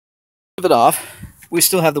It off. We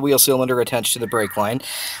still have the wheel cylinder attached to the brake line.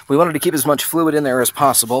 We wanted to keep as much fluid in there as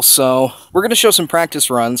possible, so we're going to show some practice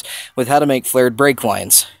runs with how to make flared brake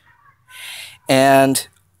lines. And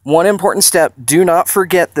one important step, do not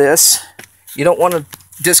forget this. You don't want to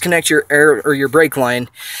disconnect your air or your brake line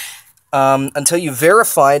until you've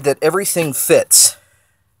verified that everything fits.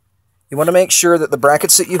 You want to make sure that the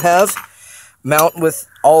brackets that you have mount with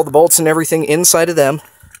all the bolts and everything inside of them.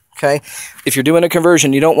 Okay, if you're doing a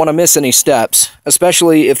conversion, you don't want to miss any steps,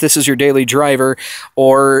 especially if this is your daily driver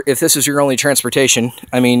or if this is your only transportation.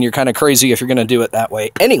 I mean, you're kind of crazy if you're going to do it that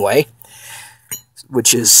way anyway,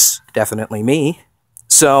 which is definitely me.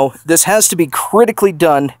 So this has to be critically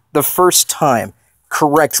done the first time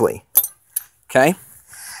correctly. Okay,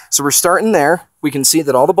 so we're starting there. We can see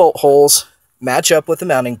that all the bolt holes match up with the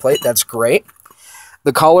mounting plate. That's great.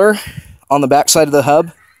 The collar on the back side of the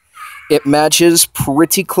hub, it matches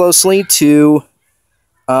pretty closely to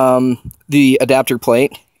the adapter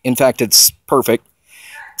plate. In fact, it's perfect.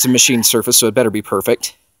 It's a machined surface, so it better be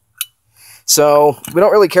perfect. So we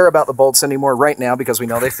don't really care about the bolts anymore right now because we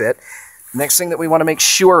know they fit. Next thing that we want to make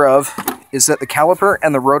sure of is that the caliper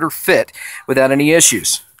and the rotor fit without any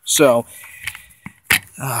issues. So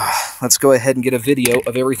let's go ahead and get a video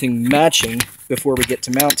of everything matching before we get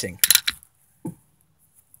to mounting.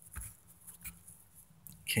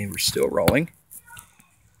 Okay, we're still rolling.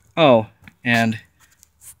 Oh, and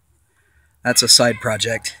that's a side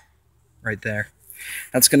project right there.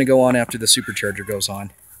 That's going to go on after the supercharger goes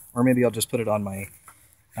on. Or maybe I'll just put it on my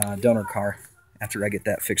donor car after I get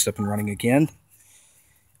that fixed up and running again.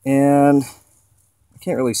 And I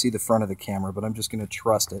can't really see the front of the camera, but I'm just going to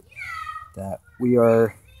trust it that we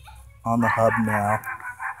are on the hub now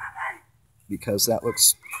because that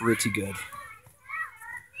looks pretty good.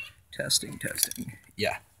 Testing, testing.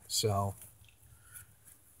 Yeah, so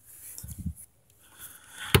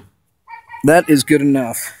that is good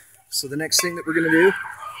enough. So the next thing that we're going to do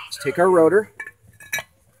is take our rotor.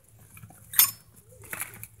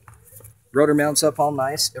 Rotor mounts up all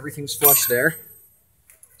nice. Everything's flush there.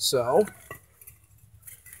 So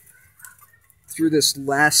through this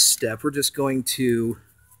last step, we're just going to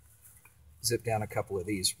zip down a couple of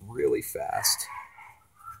these really fast.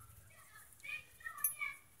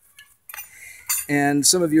 And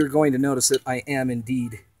some of you are going to notice that I am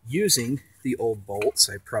indeed using the old bolts.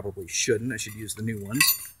 I probably shouldn't. I should use the new ones.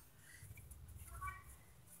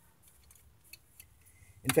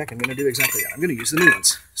 In fact, I'm going to do exactly that. I'm going to use the new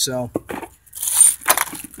ones. So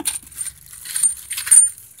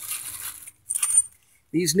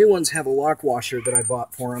these new ones have a lock washer that I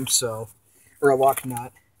bought for them, or a lock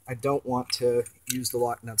nut. I don't want to use the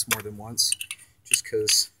lock nuts more than once, just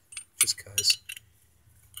because.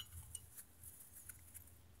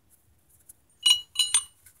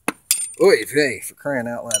 Oy vey, for crying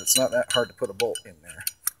out loud, it's not that hard to put a bolt in there.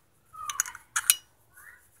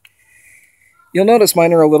 You'll notice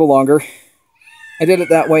mine are a little longer. I did it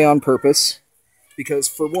that way on purpose, because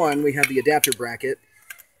for one, we have the adapter bracket,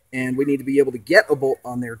 and we need to be able to get a bolt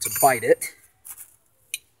on there to bite it.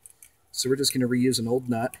 So we're just going to reuse an old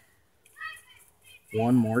nut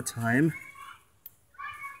one more time.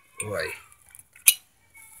 Boy.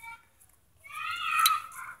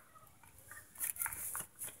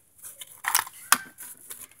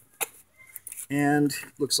 And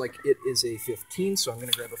looks like it is a 15, so I'm going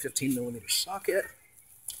to grab a 15mm socket.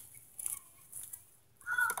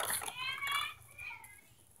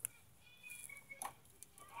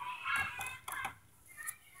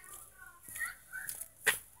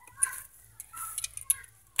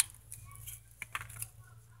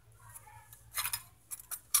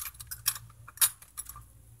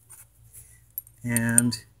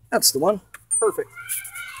 And that's the one. Perfect.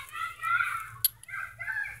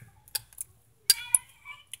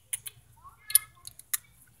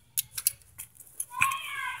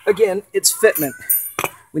 Again, it's fitment.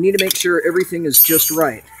 We need to make sure everything is just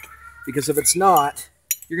right, because if it's not,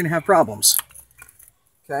 you're going to have problems.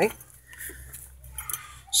 Okay?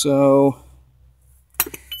 So,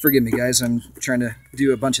 forgive me guys, I'm trying to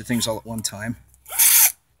do a bunch of things all at one time.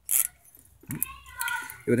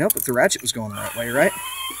 It would help if the ratchet was going the right way, right?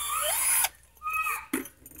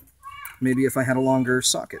 Maybe if I had a longer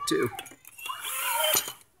socket too.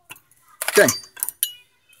 Okay.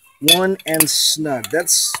 One and snug.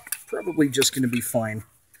 That's probably just going to be fine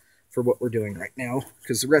for what we're doing right now,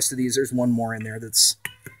 because the rest of these, there's one more in there that's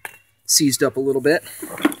seized up a little bit.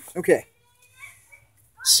 Okay.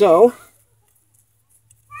 So,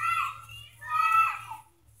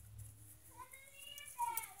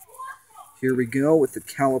 here we go with the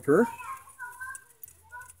caliper.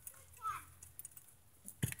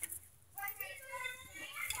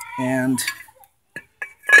 and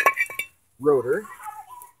rotor.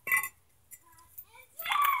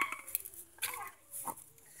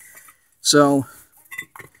 So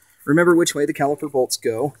remember which way the caliper bolts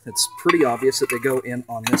go. It's pretty obvious that they go in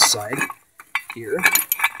on this side here.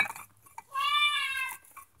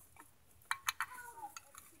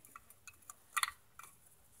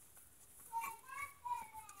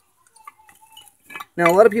 Now,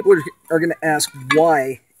 a lot of people are going to ask,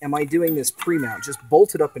 why am I doing this pre-mount? Just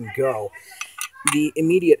bolt it up and go. The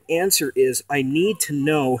immediate answer is, I need to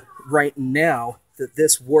know right now that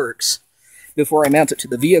this works before I mount it to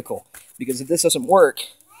the vehicle. Because if this doesn't work,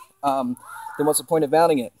 then what's the point of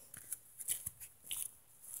mounting it?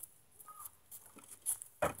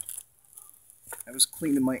 I was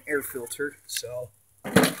cleaning my air filter, so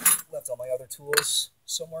left all my other tools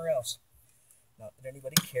somewhere else. Not that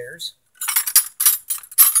anybody cares.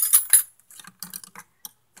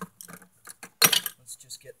 Let's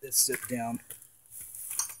just get this zipped down.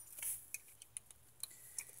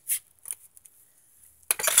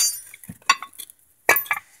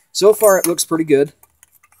 So far, it looks pretty good.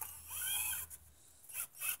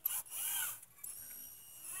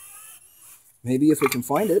 Maybe if we can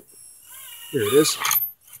find it. Here it is.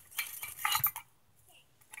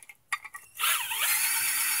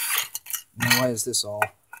 Now, why is this all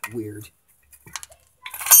weird?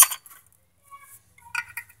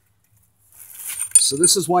 So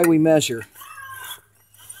this is why we measure.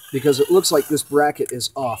 Because it looks like this bracket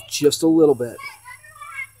is off just a little bit.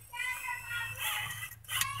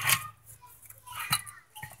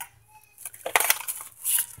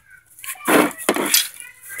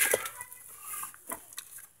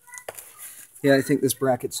 Yeah, I think this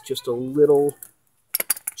bracket's just a little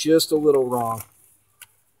wrong.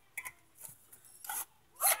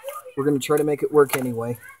 We're going to try to make it work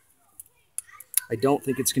anyway. I don't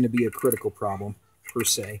think it's going to be a critical problem, per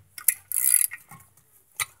se.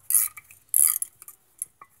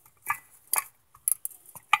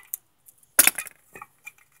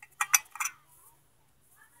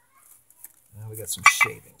 Now we got some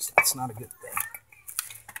shavings. That's not a good thing.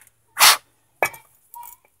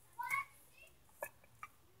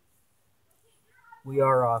 We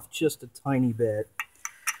are off just a tiny bit.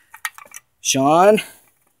 Sean,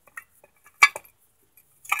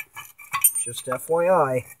 just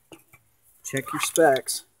FYI, check your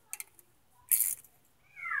specs.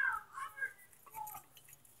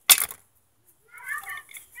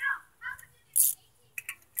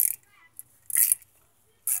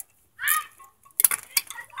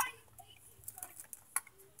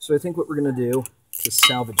 So I think what we're going to do to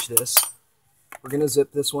salvage this, we're going to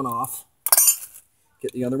zip this one off.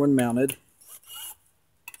 Get the other one mounted.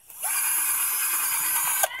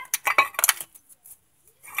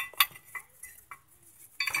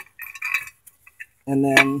 And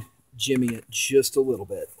then jimmy it just a little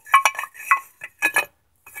bit.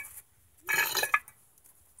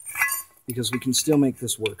 Because we can still make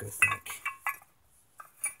this work, I think.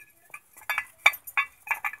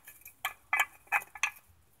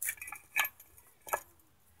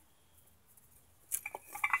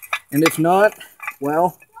 And if not,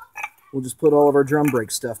 well, we'll just put all of our drum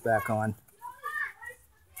brake stuff back on.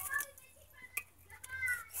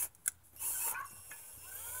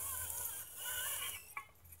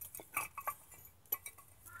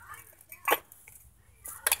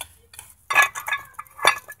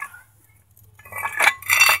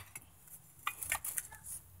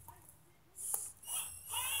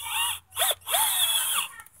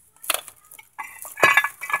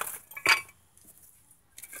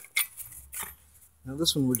 Now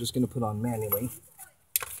this one we're just going to put on manually.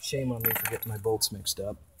 Shame on me for getting my bolts mixed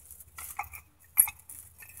up.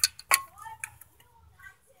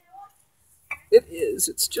 It is.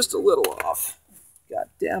 It's just a little off. God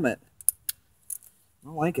damn it. I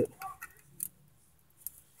don't like it.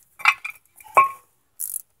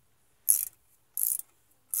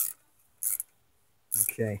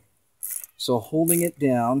 Okay. So holding it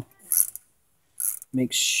down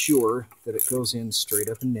makes sure that it goes in straight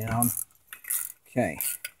up and down. Okay.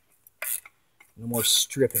 No more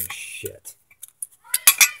stripping shit.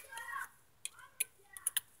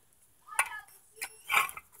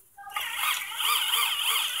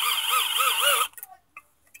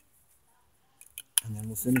 And then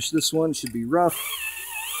we'll finish this one. Should be rough.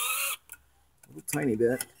 A little tiny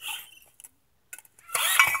bit.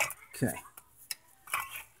 Okay.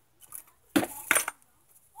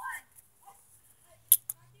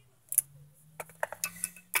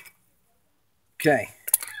 Okay.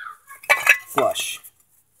 Flush.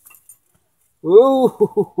 Ooh,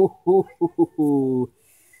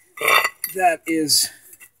 that is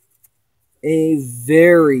a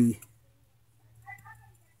very,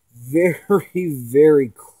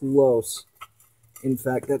 very close. In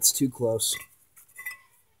fact, that's too close.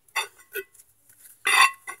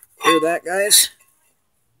 Hear that, guys?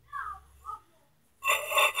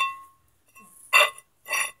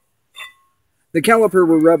 The caliper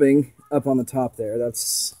we're rubbing up on the top there,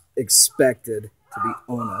 that's expected, to be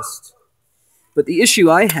honest. But the issue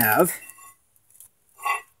I have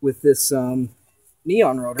with this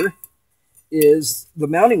neon rotor is the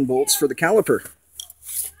mounting bolts for the caliper.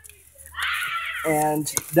 And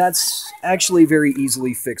that's actually very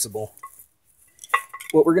easily fixable.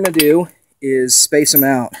 What we're going to do is space them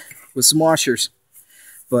out with some washers.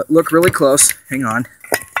 But look really close. Hang on.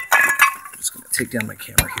 I'm just going to take down my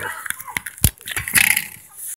camera here.